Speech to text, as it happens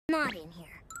Not in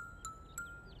here.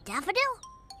 Daffodil?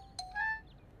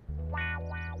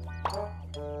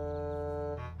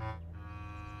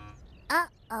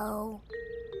 Uh-oh.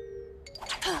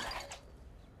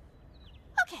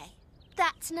 Okay,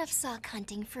 that's enough sock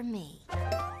hunting for me.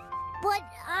 But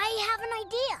I have an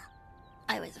idea.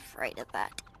 I was afraid of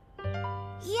that.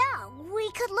 Yeah,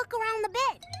 we could look around the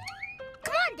bed.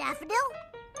 Come on, Daffodil.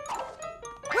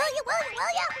 Will you?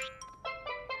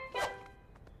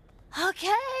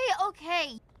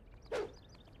 Okay.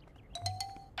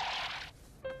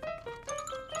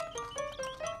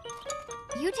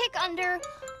 You take under,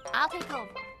 I'll take over.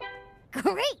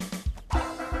 Great.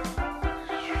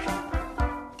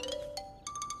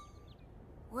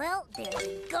 Well, there's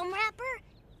a gum wrapper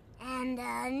and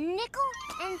a nickel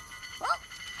and... Oh,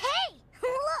 hey!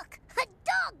 Look! A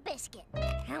dog biscuit.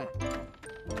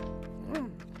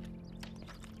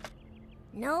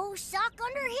 No sock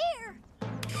under here.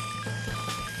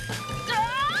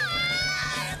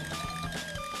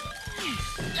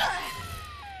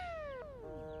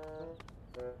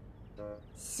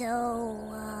 So,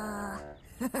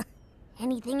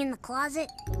 anything in the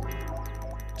closet?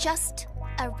 Just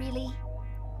a really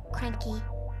cranky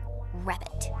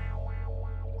rabbit.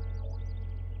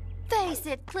 Face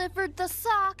it, Clifford, the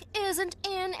sock isn't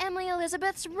in Emily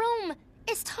Elizabeth's room.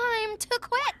 It's time to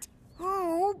quit.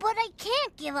 Oh, but I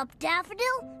can't give up,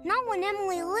 Daffodil. Not when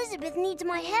Emily Elizabeth needs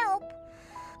my help.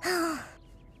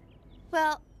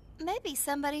 Well, maybe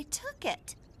somebody took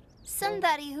it.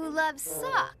 Somebody who loves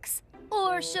socks.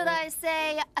 Or should I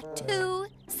say, two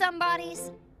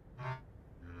somebodies?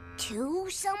 Two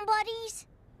somebodies?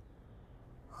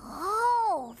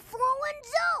 Oh, Flo and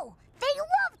Zoe. They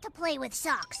love to play with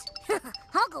socks.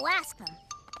 I'll go ask them.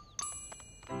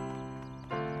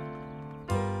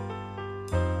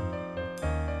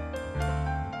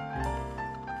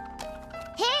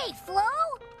 Hey, Flo!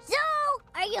 Zoe,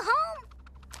 are you home?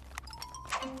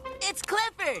 It's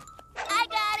Clifford! I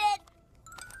got it!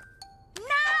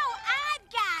 No, I've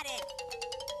got it!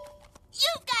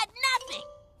 You've got nothing!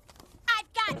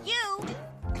 I've got you!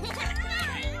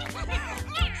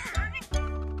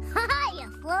 Hiya,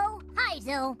 Flo. Hi,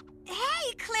 Zoe.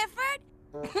 Hey, Clifford!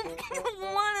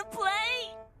 Wanna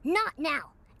play? Not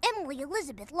now. Emily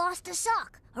Elizabeth lost a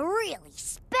sock. A really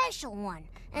special one.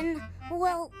 And,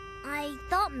 well, I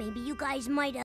thought maybe you guys might